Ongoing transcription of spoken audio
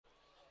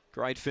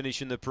Great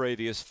finish in the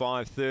previous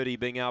 5:30,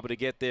 being able to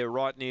get there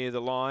right near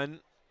the line.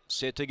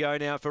 Set to go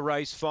now for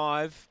race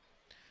 5.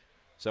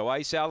 So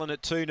Ace Allen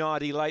at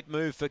 290, late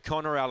move for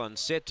Connor Allen.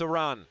 Set to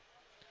run.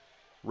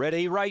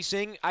 Ready,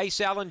 racing. Ace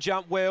Allen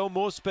jump well.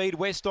 More speed.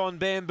 West on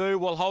Bamboo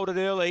will hold it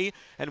early.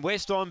 And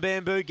West on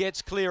Bamboo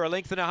gets clear. A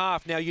length and a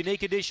half. Now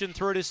Unique Edition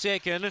through to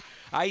second.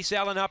 Ace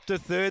Allen up to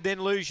third.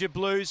 Then Lose Your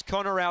Blues.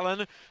 Connor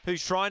Allen,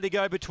 who's trying to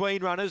go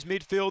between runners.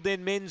 Midfield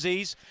then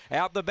Menzies.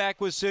 Out the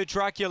back was Sir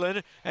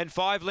Truculent. And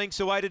 5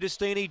 lengths away to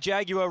Destiny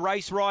Jaguar.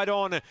 Race right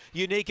on.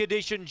 Unique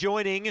Edition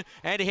joining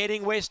and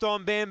heading West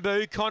on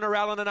Bamboo. Connor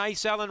Allen and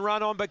Ace Allen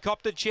run on, but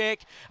cop to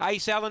check.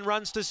 Ace Allen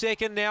runs to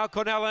second now.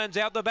 Connor Allen's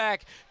out the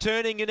back.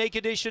 Turning Unique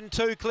Edition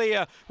 2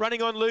 clear.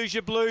 Running on Lose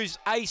Your Blues.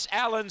 Ace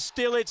Allen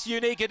still its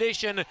Unique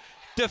Edition.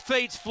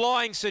 Defeats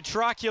Flying Sir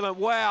Truculent.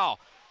 Wow.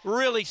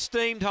 Really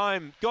steamed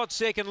home. Got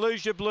second.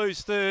 Lose Your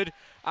Blues third.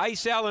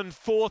 Ace Allen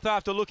fourth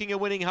after looking at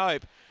Winning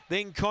Hope.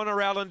 Then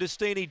Connor Allen,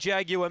 Destiny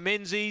Jaguar,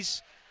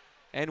 Menzies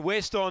and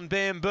West on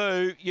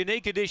Bamboo.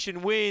 Unique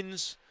Edition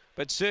wins,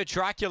 but Sir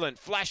Truculent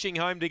flashing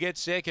home to get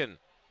second.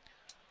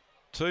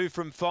 2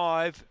 from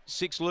 5.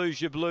 6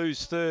 Lose Your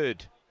Blues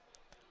third.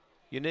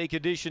 Unique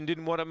Edition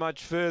didn't want it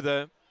much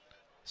further.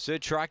 Sir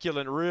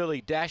Truculent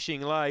really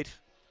dashing late.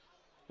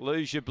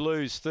 Lose Your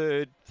Blues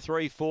third.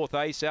 3 4th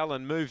Ace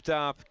Allen moved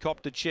up.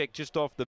 Copped a check just off the